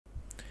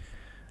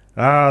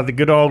Ah, the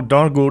good old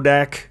dongle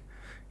DAC.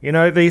 You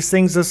know, these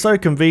things are so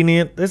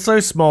convenient, they're so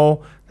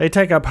small, they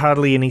take up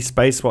hardly any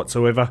space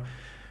whatsoever.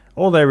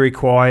 All they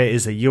require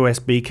is a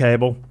USB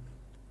cable.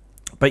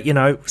 But you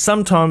know,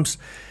 sometimes,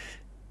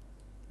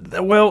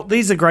 well,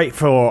 these are great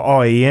for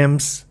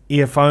OEMs,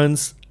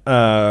 earphones,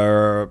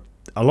 a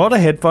lot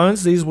of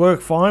headphones these work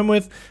fine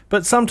with,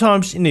 but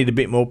sometimes you need a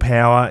bit more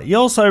power. You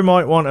also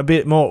might want a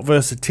bit more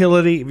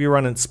versatility if you're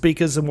running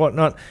speakers and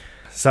whatnot.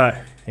 So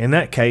in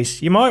that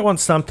case, you might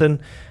want something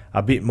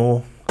a bit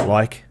more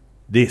like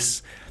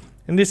this.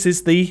 And this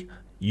is the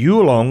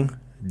Yulong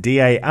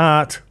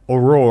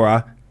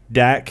Aurora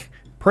DAC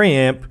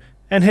preamp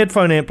and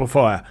headphone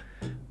amplifier.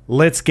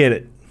 Let's get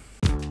it.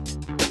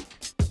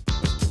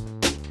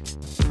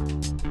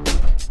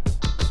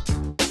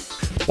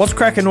 What's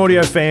cracking,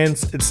 audio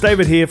fans? It's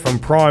David here from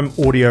Prime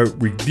Audio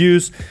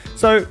Reviews.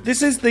 So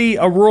this is the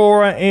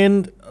Aurora,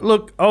 and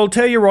look, I'll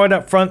tell you right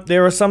up front,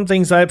 there are some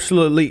things I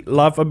absolutely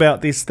love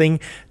about this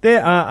thing.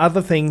 There are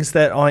other things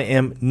that I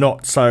am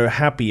not so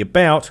happy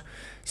about.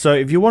 So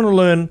if you want to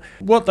learn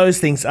what those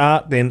things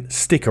are, then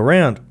stick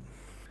around.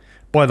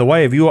 By the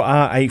way, if you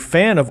are a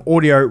fan of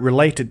audio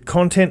related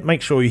content,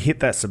 make sure you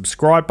hit that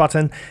subscribe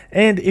button.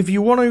 And if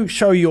you want to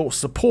show your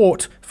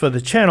support for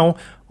the channel,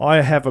 I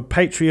have a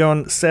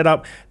Patreon set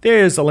up.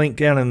 There's a link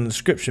down in the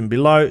description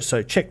below,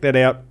 so check that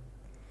out.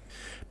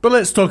 But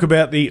let's talk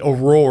about the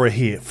Aurora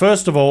here.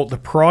 First of all, the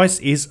price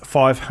is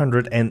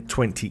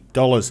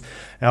 $520.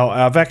 Now,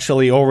 I've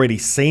actually already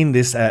seen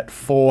this at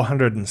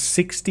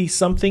 $460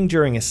 something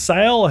during a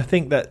sale. I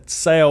think that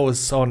sale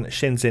is on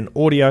Shenzhen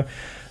Audio.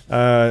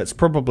 It's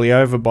probably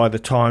over by the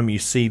time you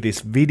see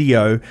this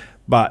video,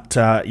 but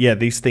yeah,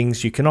 these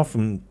things, you can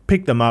often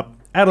pick them up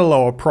at a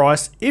lower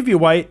price if you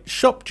wait.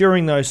 Shop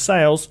during those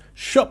sales,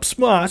 shop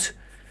smart,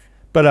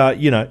 but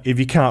you know, if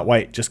you can't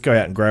wait, just go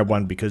out and grab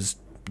one, because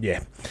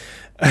yeah.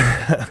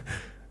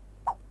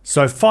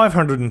 So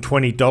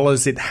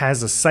 $520, it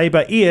has a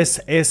Sabre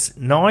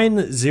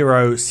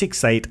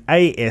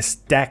ESS9068AS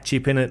DAC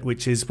chip in it,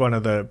 which is one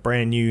of the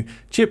brand new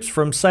chips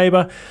from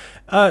Sabre.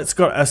 It's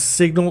got a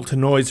signal to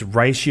noise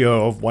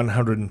ratio of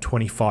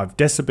 125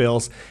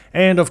 decibels,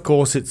 and of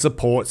course it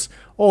supports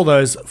all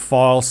those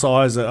file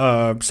size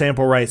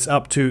sample rates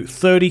up to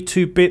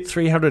 32-bit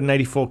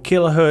 384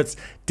 kilohertz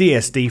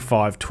DSD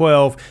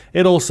 512.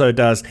 It also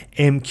does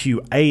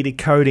MQA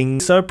decoding,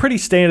 so pretty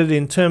standard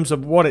in terms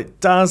of what it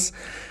does.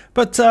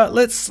 But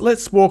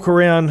let's walk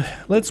around.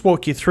 Let's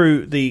walk you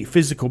through the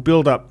physical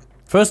build-up.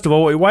 First of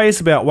all, it weighs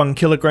about 1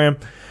 kilogram,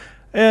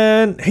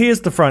 and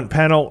here's the front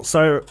panel.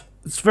 So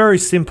it's very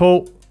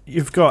simple.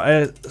 You've got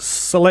a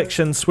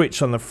selection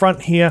switch on the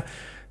front here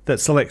that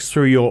selects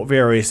through your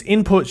various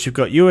inputs. You've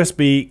got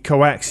USB,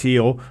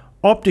 coaxial,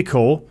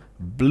 optical,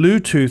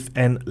 Bluetooth,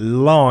 and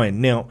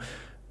line. Now,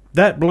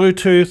 that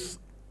Bluetooth,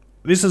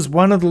 this is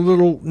one of the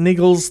little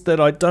niggles that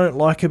I don't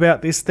like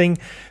about this thing.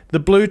 The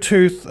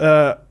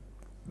Bluetooth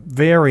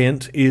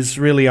variant is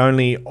really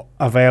only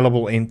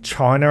available in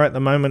China at the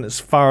moment, as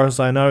far as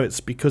I know.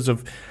 It's because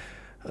of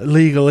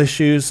legal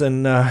issues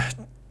and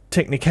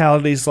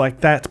technicalities like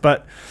that,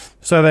 but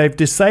so they've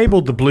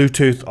disabled the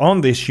Bluetooth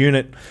on this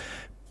unit,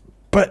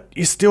 but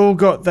you still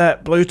got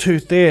that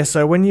Bluetooth there.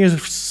 So when you're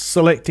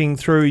selecting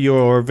through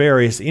your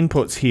various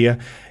inputs here,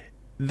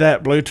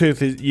 that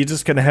Bluetooth, you're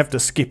just going to have to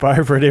skip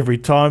over it every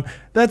time.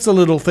 That's a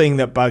little thing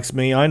that bugs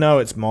me. I know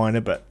it's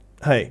minor, but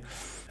hey.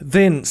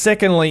 Then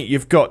secondly,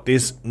 you've got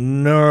this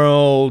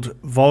knurled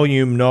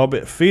volume knob.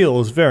 It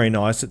feels very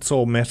nice. It's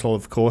all metal,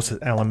 of course,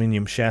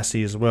 aluminium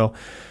chassis as well.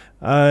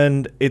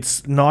 And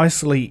it's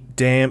nicely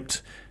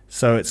damped,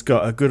 so it's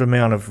got a good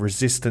amount of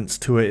resistance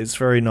to it. It's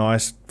very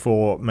nice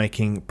for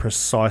making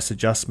precise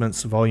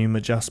adjustments, volume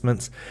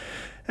adjustments.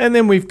 And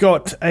then we've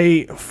got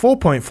a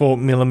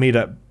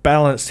 4.4mm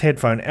balanced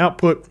headphone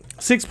output,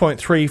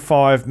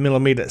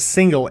 6.35mm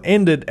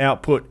single-ended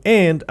output,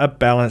 and a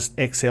balanced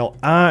XLR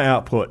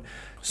output.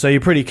 So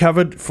you're pretty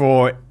covered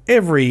for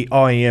every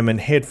IEM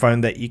and headphone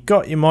that you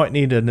got. You might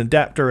need an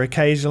adapter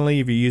occasionally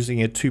if you're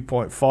using a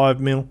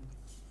 2.5mm.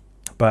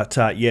 But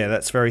yeah,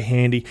 that's very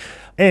handy.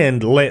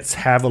 And let's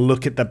have a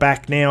look at the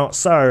back now.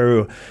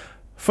 So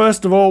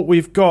first of all,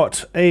 we've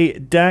got a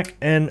DAC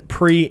and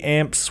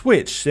preamp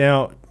switch.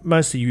 Now,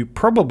 most of you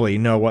probably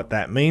know what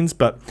that means,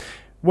 but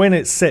when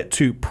it's set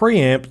to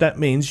preamp, that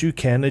means you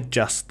can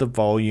adjust the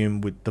volume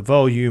with the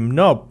volume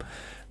knob.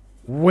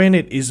 When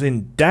it is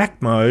in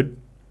DAC mode,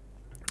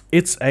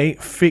 it's a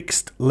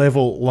fixed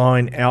level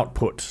line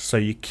output, so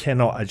you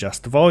cannot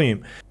adjust the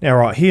volume. Now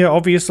right here,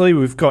 obviously,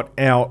 we've got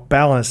our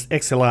balanced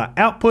XLR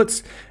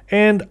outputs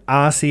and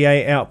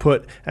RCA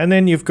output, and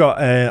then you've got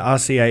a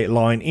RCA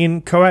line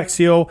in,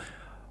 coaxial,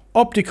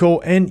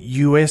 optical, and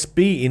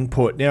USB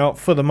input. Now,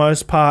 for the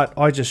most part,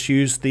 I just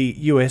use the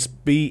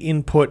USB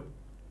input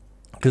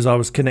because I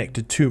was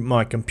connected to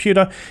my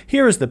computer.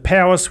 Here is the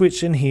power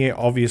switch, and here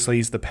obviously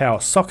is the power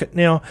socket.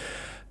 Now,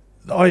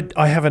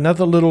 I have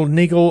another little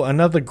niggle,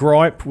 another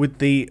gripe with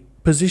the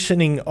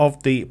positioning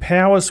of the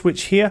power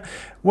switch here.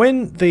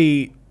 When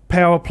the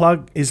power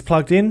plug is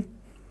plugged in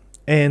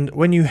And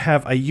when you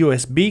have a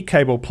USB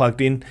cable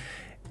plugged in,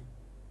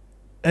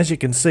 as you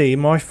can see,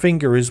 my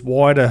finger is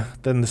wider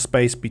than the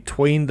space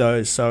between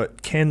those, so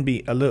it can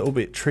be a little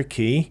bit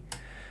tricky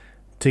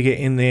to get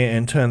in there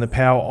and turn the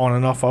power on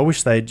and off. I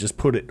wish they'd just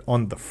put it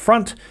on the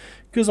front,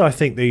 because I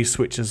think these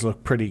switches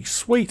look pretty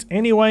sweet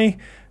anyway,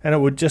 and it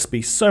would just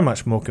be so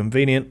much more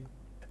convenient.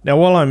 Now,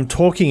 while I'm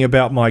talking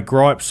about my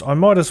gripes, I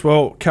might as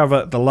well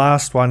cover the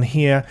last one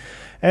here,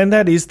 and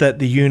that is that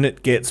the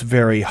unit gets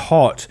very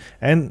hot.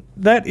 And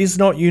that is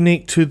not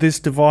unique to this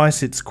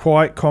device. It's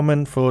quite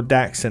common for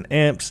DACs and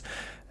amps,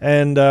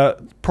 and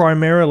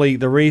primarily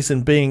the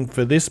reason being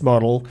for this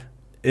model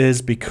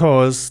is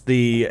because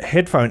the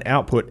headphone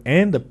output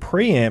and the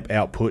preamp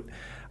output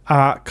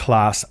are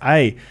Class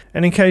A.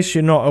 And in case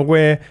you're not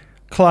aware,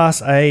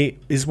 Class A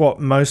is what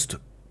most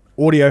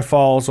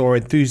audiophiles or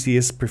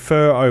enthusiasts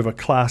prefer over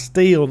Class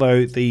D,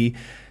 although the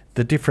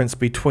difference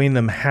between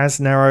them has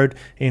narrowed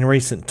in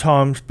recent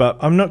times. But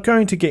I'm not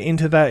going to get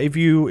into that.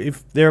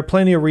 If there are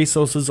plenty of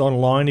resources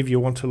online if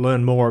you want to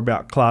learn more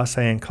about Class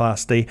A and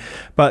Class D.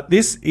 But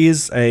this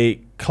is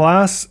a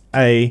Class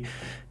A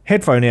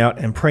headphone out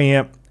and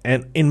preamp,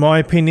 and in my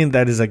opinion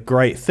that is a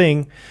great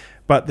thing.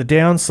 But the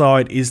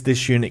downside is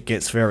this unit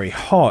gets very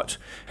hot.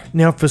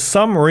 Now, for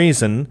some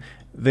reason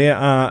there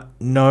are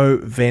no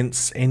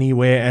vents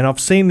anywhere, and I've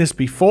seen this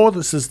before.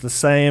 This is the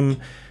same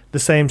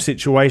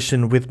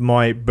situation with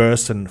my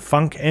Burson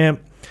Funk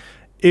amp.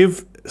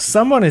 If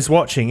someone is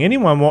watching,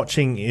 anyone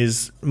watching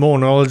is more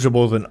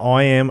knowledgeable than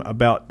I am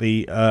about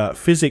the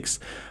physics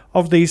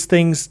of these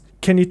things,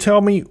 can you tell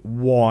me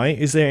why?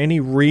 Is there any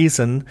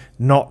reason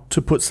not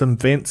to put some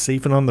vents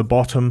even on the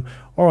bottom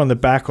or on the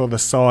back or the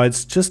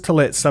sides, just to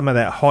let some of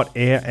that hot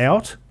air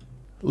out?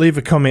 Leave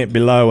a comment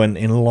below and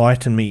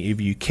enlighten me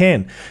if you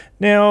can.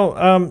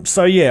 Now,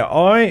 so yeah,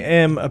 I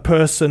am a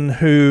person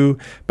who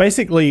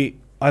basically,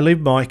 I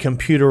leave my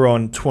computer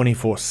on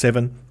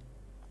 24/7,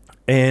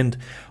 and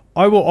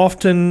I will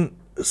often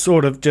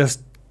sort of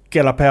just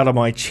get up out of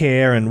my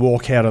chair and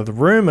walk out of the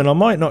room, and I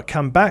might not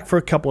come back for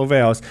a couple of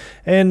hours.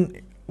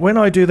 And when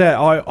I do that,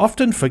 I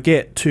often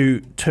forget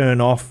to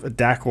turn off a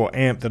DAC or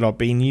amp that I've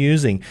been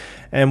using.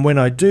 And when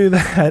I do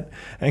that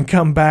and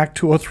come back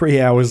 2 or 3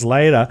 hours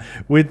later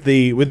with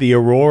the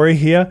Aurora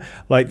here,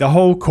 like the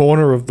whole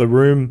corner of the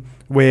room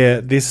where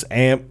this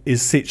amp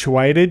is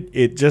situated,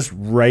 it just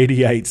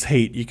radiates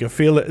heat. You can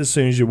feel it as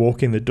soon as you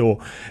walk in the door.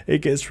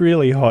 It gets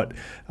really hot.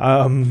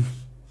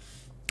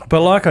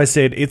 But like I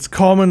said, it's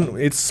common.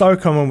 It's so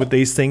common with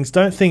these things.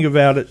 Don't think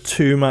about it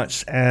too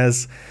much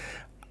as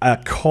a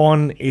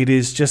con. It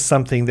is just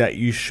something that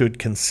you should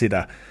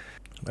consider.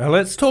 Now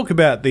let's talk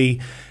about the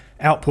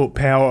output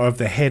power of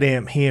the head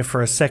amp here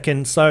for a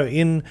second. So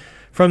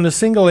from the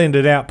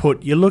single-ended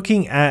output, you're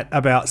looking at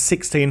about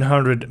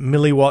 1600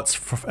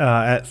 milliwatts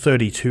at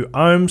 32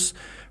 ohms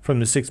from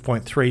the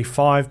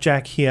 6.35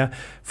 jack here.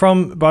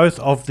 From both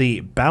of the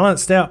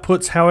balanced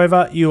outputs,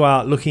 however, you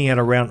are looking at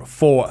around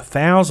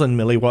 4000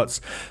 milliwatts.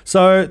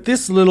 So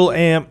this little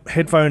amp,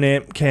 headphone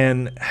amp,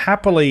 can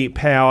happily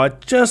power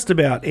just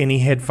about any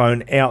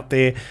headphone out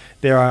there.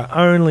 There are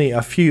only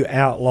a few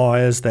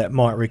outliers that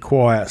might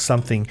require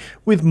something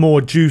with more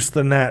juice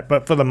than that,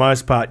 but for the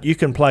most part, you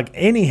can plug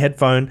any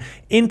headphone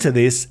into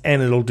this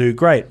and it'll do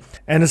great.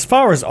 And as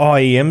far as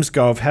IEMs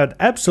go, I've had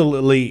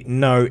absolutely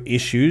no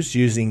issues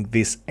using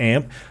this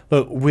amp.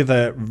 Look, with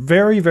a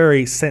very,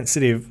 very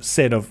sensitive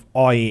set of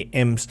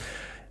IEMs,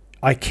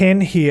 I can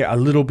hear a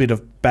little bit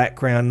of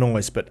background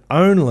noise, but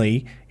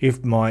only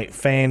if my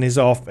fan is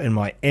off and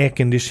my air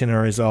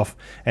conditioner is off,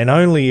 and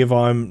only if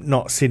I'm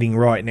not sitting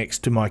right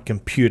next to my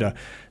computer.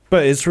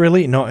 But it's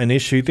really not an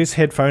issue. This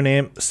headphone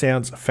amp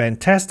sounds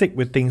fantastic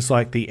with things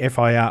like the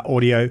FIR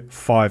Audio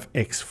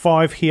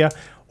 5X5 here,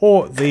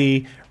 or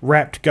the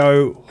Rapt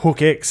Go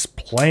Hook X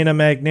planar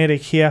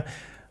magnetic here.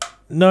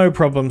 No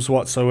problems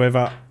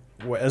whatsoever.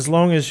 As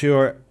long as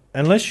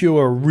unless you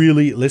are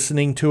really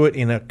listening to it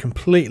in a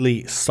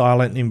completely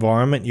silent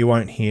environment, you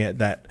won't hear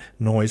that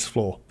noise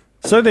floor.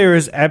 So there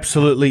is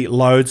absolutely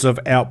loads of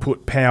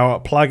output power.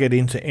 Plug it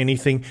into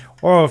anything,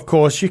 or of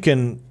course you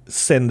can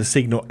send the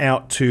signal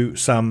out to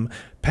some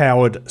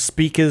powered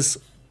speakers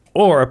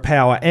or a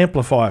power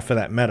amplifier for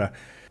that matter.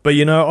 But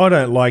you know, I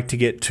don't like to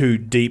get too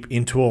deep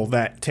into all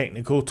that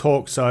technical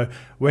talk, so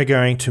we're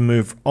going to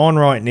move on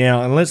right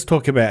now and let's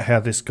talk about how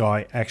this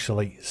guy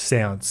actually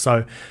sounds.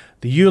 So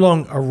the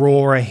Yulong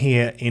Aurora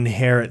here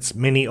inherits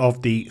many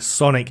of the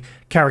sonic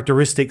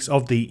characteristics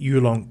of the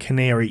Yulong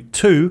Canary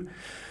 2,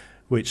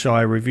 which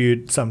I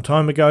reviewed some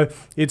time ago.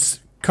 It's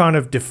kind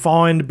of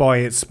defined by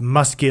its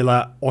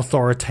muscular,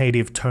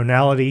 authoritative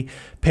tonality,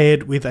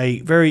 paired with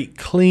a very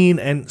clean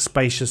and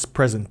spacious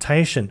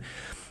presentation.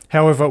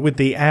 However, with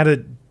the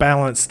added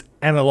balanced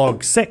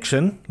analog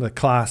section, the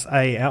Class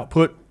A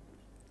output,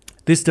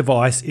 this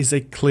device is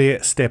a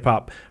clear step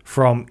up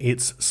from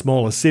its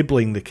smaller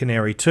sibling, the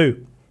Canary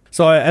 2.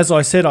 So as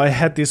I said, I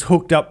had this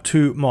hooked up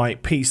to my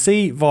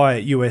PC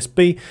via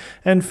USB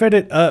and fed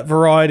it a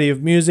variety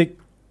of music,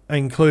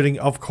 including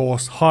of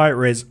course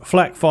high-res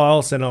FLAC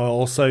files, and I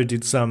also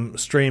did some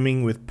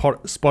streaming with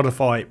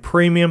Spotify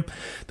Premium.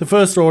 The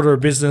first order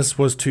of business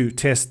was to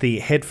test the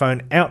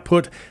headphone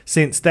output,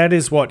 since that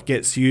is what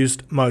gets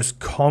used most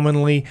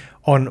commonly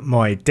on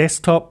my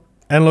desktop.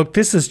 And look,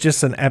 this is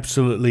just an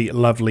absolutely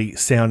lovely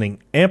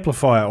sounding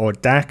amplifier, or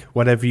DAC,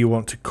 whatever you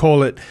want to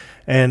call it.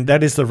 And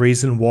that is the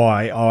reason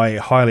why I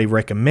highly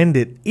recommend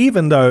it,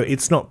 even though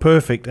it's not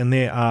perfect and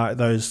there are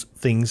those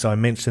things I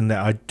mentioned that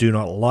I do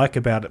not like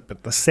about it.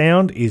 But the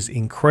sound is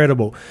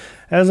incredible.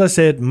 As I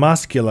said,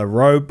 muscular,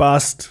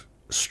 robust,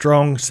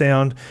 strong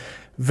sound.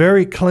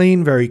 Very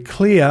clean, very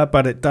clear,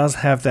 but it does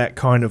have that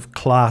kind of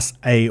Class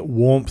A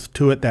warmth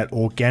to it, that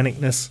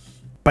organicness.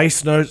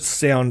 Bass notes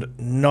sound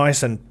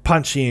nice and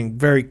punchy and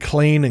very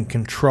clean and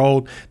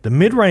controlled. The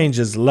mid-range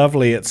is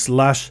lovely, it's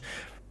lush,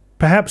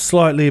 perhaps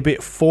slightly a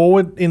bit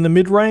forward in the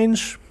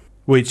mid-range,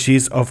 which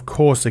is of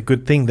course a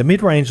good thing. The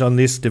mid-range on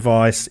this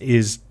device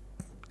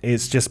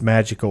it's just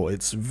magical.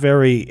 It's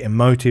very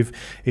emotive,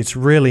 it's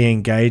really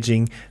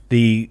engaging.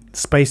 The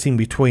spacing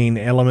between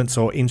elements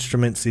or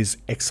instruments is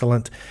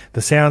excellent.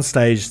 The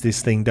soundstage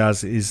this thing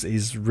does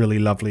is really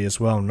lovely as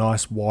well.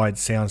 Nice wide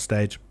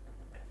soundstage.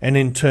 And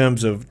in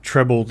terms of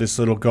treble, this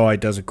little guy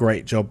does a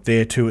great job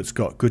there too. It's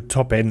got good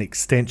top end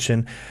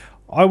extension.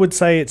 I would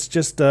say it's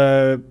just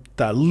a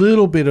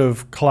little bit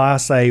of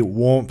Class A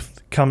warmth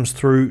comes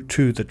through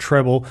to the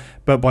treble,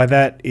 but by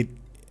that,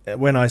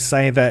 when I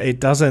say that,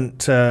 it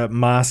doesn't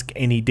mask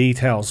any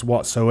details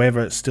whatsoever.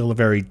 It's still a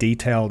very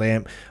detailed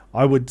amp.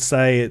 I would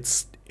say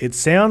it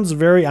sounds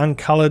very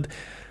uncolored,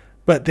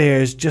 but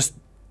there's just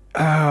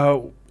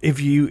if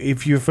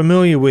you're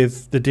familiar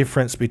with the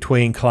difference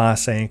between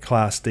Class A and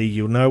Class D,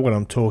 you'll know what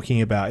I'm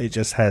talking about. It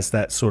just has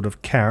that sort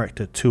of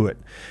character to it,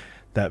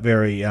 that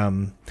very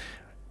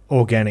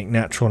organic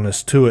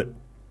naturalness to it.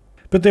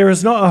 But there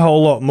is not a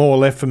whole lot more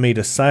left for me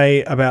to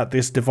say about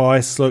this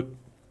device. Look,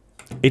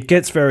 it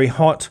gets very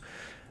hot.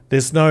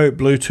 There's no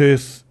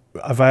Bluetooth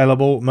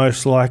available,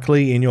 most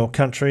likely, in your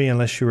country,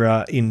 unless you're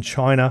in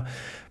China.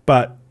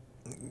 But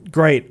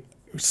great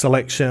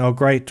selection, or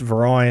great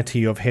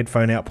variety of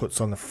headphone outputs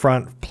on the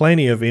front,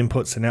 plenty of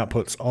inputs and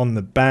outputs on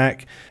the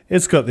back.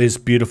 It's got this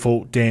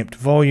beautiful damped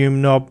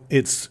volume knob.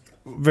 It's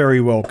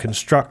very well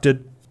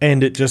constructed,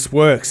 and it just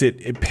works.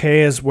 It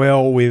paired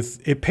well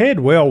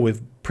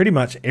with pretty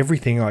much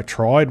everything I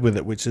tried with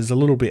it, which is a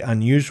little bit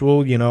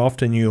unusual. You know,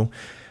 often you'll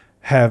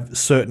have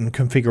certain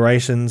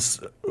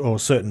configurations or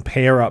certain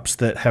pair-ups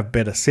that have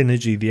better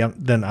synergy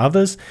than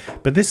others,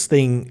 but this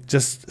thing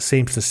just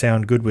seems to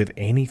sound good with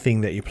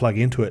anything that you plug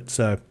into it.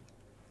 So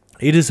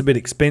it is a bit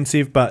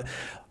expensive, but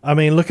I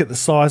mean, look at the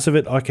size of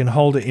it. I can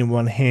hold it in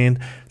one hand,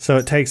 so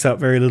it takes up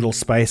very little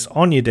space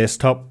on your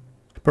desktop.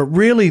 But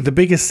really, the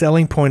biggest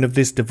selling point of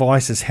this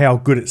device is how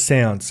good it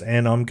sounds,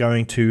 and I'm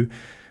going to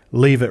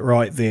leave it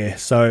right there.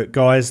 So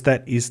guys,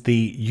 that is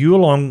the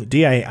Yulong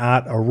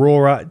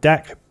Aurora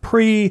DAC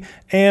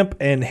preamp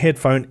and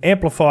headphone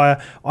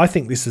amplifier. I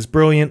think this is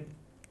brilliant,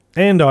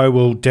 and I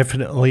will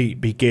definitely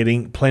be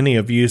getting plenty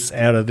of use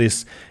out of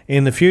this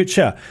in the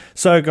future.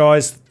 So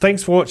guys,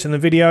 thanks for watching the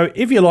video.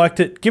 If you liked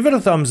it, give it a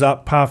thumbs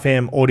up,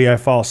 Parfam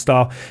audiophile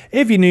style.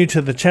 If you're new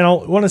to the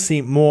channel, want to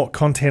see more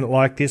content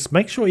like this,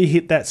 make sure you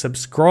hit that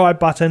subscribe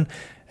button,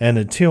 and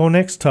until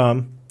next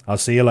time, I'll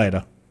see you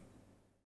later.